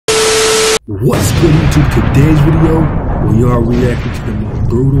What's good, YouTube? Today's video, we are reacting to the most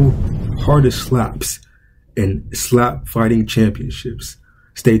brutal, hardest slaps in slap fighting championships.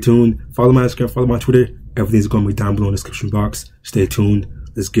 Stay tuned. Follow my Instagram, follow my Twitter. Everything's going to be down below in the description box. Stay tuned.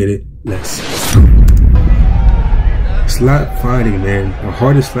 Let's get it. Let's go. Slap fighting, man. The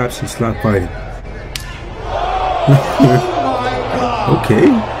hardest slaps in slap fighting. Okay.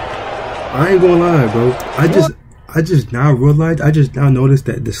 I ain't gonna lie, bro. I just now realized, I just now noticed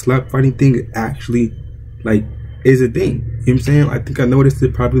that the slap fighting thing actually, like, is a thing. You know what I'm saying? I think I noticed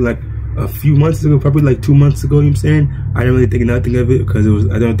it probably like a few months ago, probably like 2 months ago. You know what I'm saying? I didn't really think nothing of it because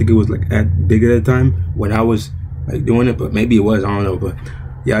I don't think it was like that big at the time when I was like doing it, but maybe it was. I don't know. But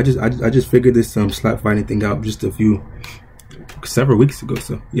yeah, I just figured this slap fighting thing out just several weeks ago.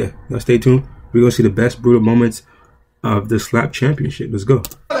 So yeah, now stay tuned. We're gonna see the best brutal moments of the slap championship. Let's go.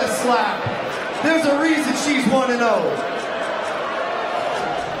 Slap. There's a reason she's 1-0.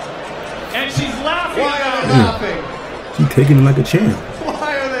 And she's laughing. Why are they laughing? She's taking it like a champ.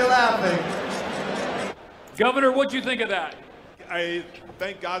 Why are they laughing? Governor, what'd you think of that? I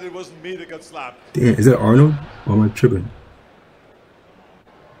thank God it wasn't me that got slapped. Damn, is that Arnold? Or am I tripping?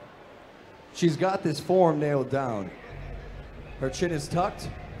 She's got this form nailed down. Her chin is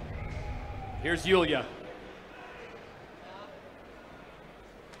tucked. Here's Yulia.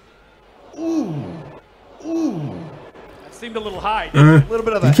 Ooh. That seemed a little high. A little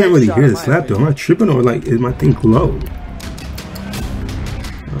bit of a you can't really hear the slap opinion. though. Am I tripping or like is my thing low?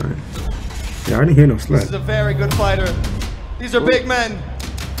 Alright. Yeah, I didn't hear no slap. This is a very good fighter. These are big men.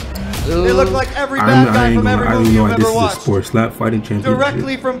 They look like every bad guy from every movie you've ever watched. This is a sport slap fighting championship.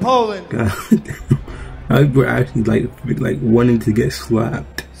 Directly from Poland. God damn. We're actually like wanting to get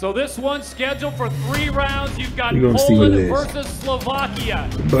slapped. So this one's scheduled for 3 rounds. You've got Poland versus Slovakia.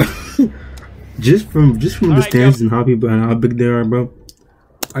 But just from the stands and how big they are, bro.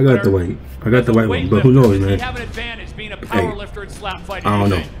 I got the white. I got the white one, but who knows, man? You have an advantage being a power lifter in slap fighting. I don't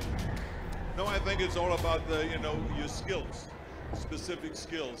know. No, I think it's all about the your skills, specific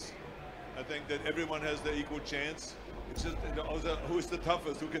skills. I think that everyone has the equal chance. It's just who's the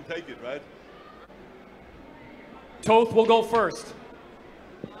toughest, who can take it, right? Toth will go first.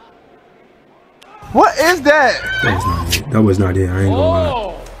 What is that? That was not it. I ain't gonna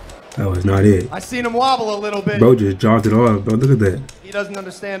lie. That was not it. I seen him wobble a little bit. Bro just jogged it off, bro. Look at that. He doesn't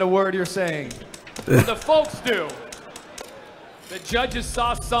understand a word you're saying. The folks do. The judges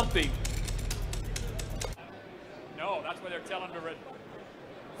saw something. No, that's why they're telling him to.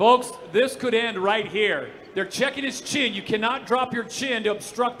 Folks, this could end right here. They're checking his chin. You cannot drop your chin to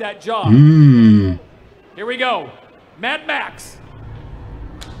obstruct that jaw. Here we go. Mad Max.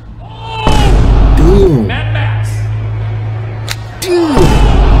 Damn. Mad Max. Damn.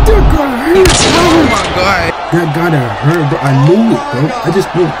 That got hurt. Oh my god. That gotta hurt, bro. I knew it, bro. I just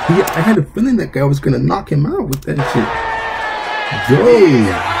knew. I had a feeling that guy was gonna knock him out with that shit. Yo.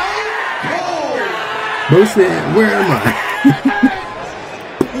 Bro said, where am I?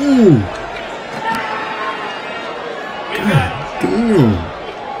 Ooh. Damn.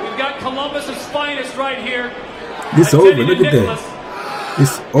 We've got Columbus's finest right here. It's over. Look at that.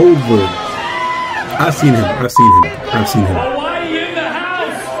 It's over. I've seen him. Hawaii in the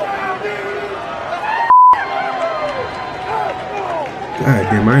house. God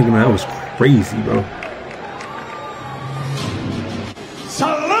damn, I ain't gonna lie, that was crazy, bro.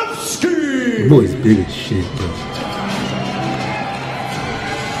 Salevsky. The boy's big as shit, bro.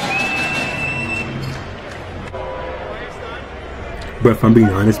 But if I'm being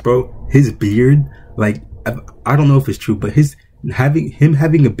honest, bro, his beard, like, I don't know if it's true, but him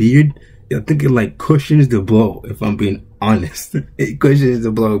having a beard, I think it like cushions the blow. If I'm being honest, it cushions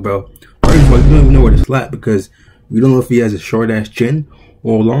the blow, bro. First of all, you don't even know where to slap because we don't know if he has a short ass chin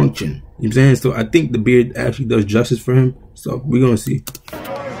or a long chin. You know what I'm saying? So I think the beard actually does justice for him. So we're gonna see.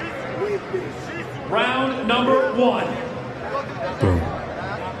 Round number 1. Bro,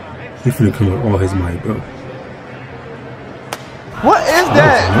 he finna come with all his might, bro. What is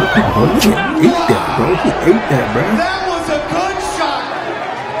that? He ate that, bro. He ate that, bro. That was a good shot.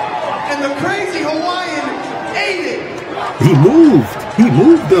 And the crazy Hawaiian ate it. He moved. He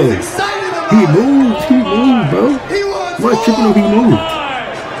moved, though. He's excited about He moved, bro. He was. What tripping on? He moved.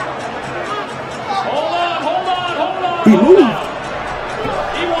 Hold on. He moved.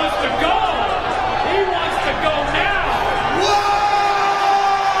 He wants to go. He wants to go now.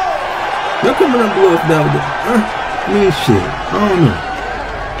 Whoa! Y'all coming up below us now. I mean, shit. I don't know.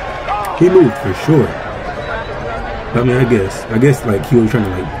 He moved for sure. I mean, I guess like he was trying to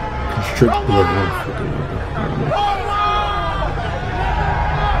like constrict the off. I don't know.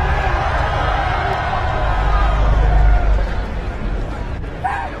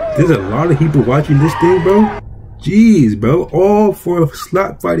 There's a lot of people watching this thing, bro. Jeez, bro. All for a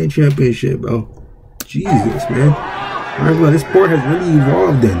slap fighting championship, bro. Jesus, man. This sport has really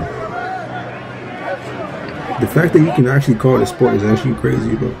evolved then. The fact that you can actually call it a sport is actually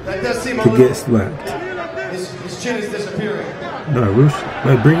crazy, bro. To get slapped. His chin is disappearing. Nah, Roosh.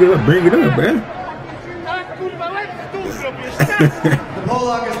 Like, bring it up, man. The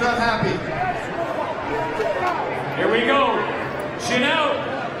Pollock is not happy. Here we go. Chin out.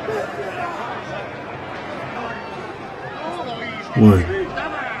 One.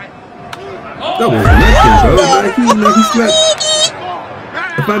 That wasn't nothing, bro. Like, he slapped.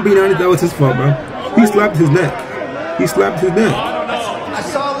 If I'm being honest, that was his fault, bro. He slapped his neck. He slapped his neck. I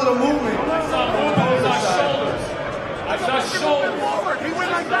saw a little movement. I saw shoulders. I saw shoulders. He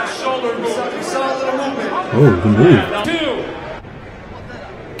went like that. Shoulder movement. I saw a little movement. Oh, he moved. 2.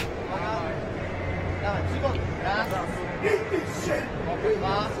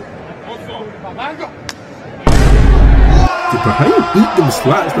 Bro, how you beat them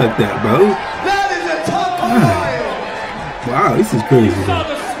slaps like that, bro? That is a tough fight. Wow, this is crazy, bro. Saw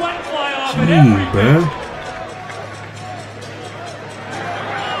the sweat fly off and Gee, everything. bro.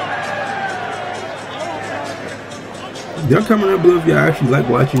 Y'all comment down below if y'all actually like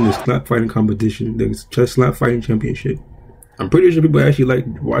watching this slap fighting competition, the chess slap fighting championship. I'm pretty sure people actually like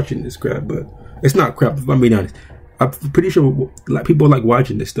watching this crap, but it's not crap if I'm being honest. I'm pretty sure like people like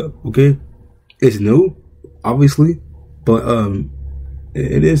watching this stuff. Okay, it's new, obviously, but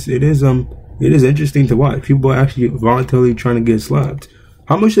it is interesting to watch. People are actually voluntarily trying to get slapped.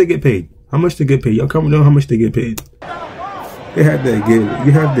 How much they get paid? How much they get paid? Y'all comment down how much they get paid. They have to give.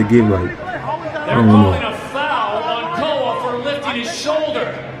 You have to give like I don't know. A foul on Koa for lifting his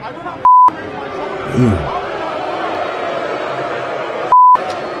shoulder. Yeah.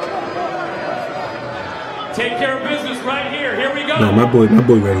 Take care of business right here. Here we go. Nah, my boy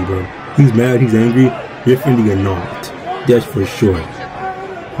ready, bro. He's mad, he's angry. You're finna get knocked. That's for sure.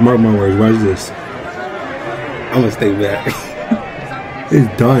 Mark my words, watch this. I'm gonna stay back. It's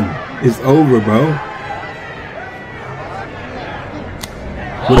done. It's over, bro.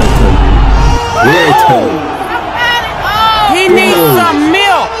 What I tell you? What I tell you? He needs some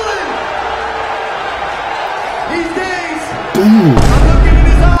milk. He's dazed. Dude. I'm looking in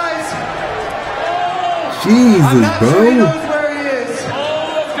his eyes. Jesus, I'm not bro. sure he knows where he is.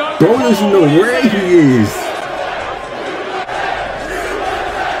 Bro doesn't know where he is.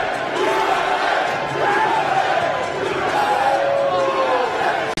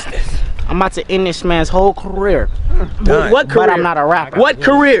 I'm about to end this man's whole career. What career? But I'm not a rapper. What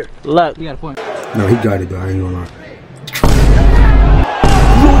career? Look. No, he got it, though. I ain't gonna lie.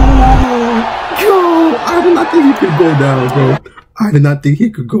 Yo, I did not think he could go down, bro. I did not think he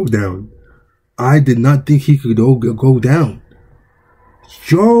could go down. I did not think he could go down.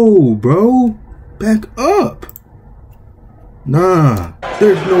 Yo, bro. Back up. Nah.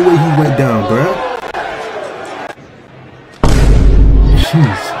 There's no way he went down, bro.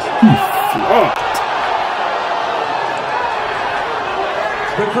 Jeez. He flopped.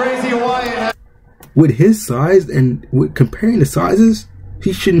 The crazy Hawaiian. With his size and with comparing the sizes,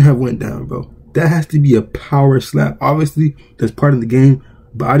 he shouldn't have went down, bro. That has to be a power slap. Obviously, that's part of the game,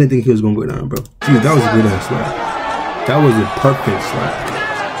 but I didn't think he was gonna go down, bro. See, that was a good ass slap. That was a perfect slap.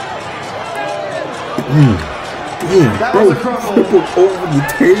 Damn, bro, triple over the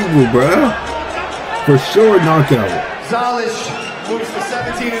table, bro. For sure, knockout. Zalish moves to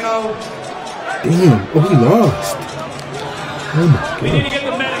 17-0. Damn, oh, he lost. Oh my We need to god, get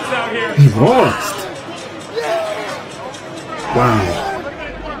the medics out here. he lost. Wow,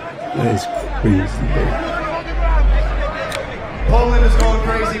 that is crazy, bro. Poland is going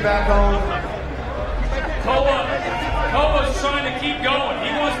crazy back home. Koa's trying to keep going. He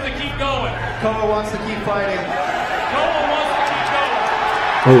wants to keep going. Koa wants to keep fighting. Koa wants to keep going.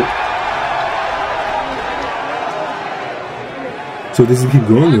 Oh. So does he keep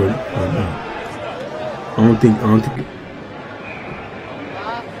going or no? I don't think.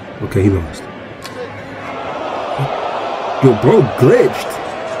 Okay, he lost. Yo, bro glitched.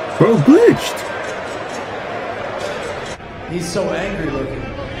 Bro glitched. He's so angry looking.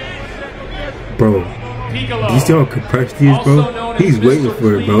 Bro, Piccolo. you see how compressed he is, bro? He's waiting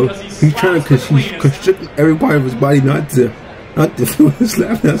for it, bro. He's trying to constrict every part of his body not to feel the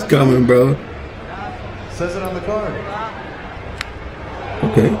slap that's coming, bro. Says it on the card.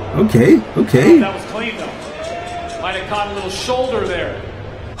 Okay. That was clean though. Might have caught a little shoulder there.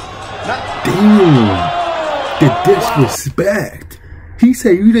 Damn. The disrespect. He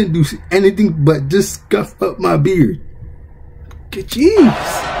said you didn't do anything but just scuff up my beard. Jeez.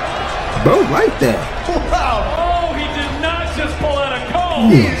 Bro, like that. Wow. Oh, he did not just pull out a comb.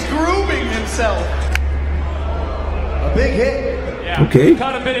 he is grooming himself. A big hit. Yeah. Okay.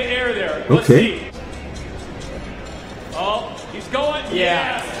 Caught a bit of air there. Let's see. Oh, he's going.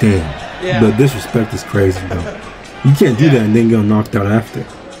 Yeah. Yes. Damn. Yeah. The disrespect is crazy, though. You can't do that and then get knocked out after.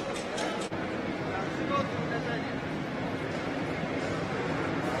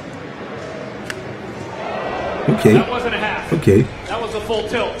 Okay. That wasn't a half. Okay. That was a full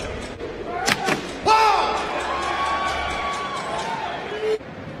tilt.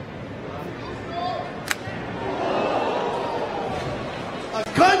 A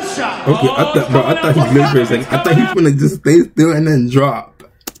gunshot. Okay, I thought he glitched for a second. I thought he was gonna just stay still and then drop.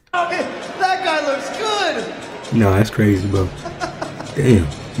 That guy looks good. Nah, that's crazy, bro. Damn,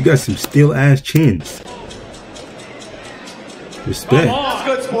 you got some steel ass chins. Respect. That's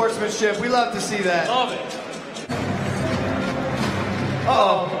good sportsmanship. We love to see that. Love it.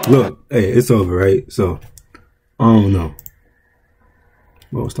 Uh-oh. Look, hey, it's over, right? So, I don't know.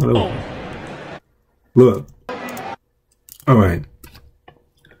 Well, it's not over. Look. Alright.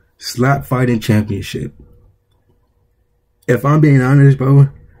 Slap fighting championship. If I'm being honest, bro,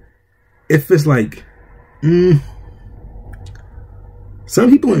 if it's like, some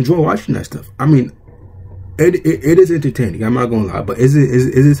people enjoy watching that stuff. I mean, it is entertaining. I'm not gonna lie, but is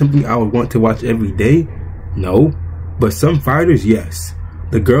it something I would want to watch every day? No. But some fighters, yes.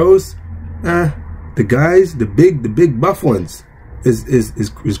 The girls, the guys, the big buff ones,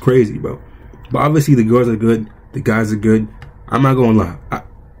 is crazy, bro. But obviously the girls are good, the guys are good. I'm not gonna lie.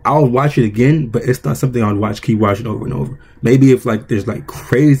 I'll watch it again, but it's not something I'll keep watching over and over. Maybe if like there's like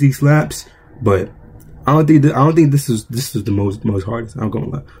crazy slaps, but I don't think this is the most hardest. I'm gonna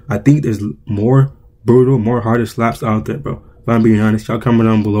lie. I think there's more brutal, more harder slaps out there, bro. If I'm being honest, y'all comment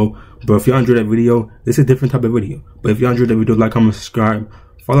down below. But if y'all enjoyed that video, this is a different type of video. But if y'all enjoyed that video, like, comment, subscribe,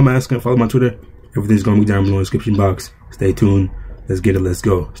 follow my Instagram, follow my Twitter. Everything's gonna be down below in the description box. Stay tuned. Let's get it. Let's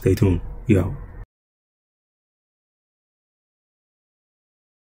go. Stay tuned. Yo.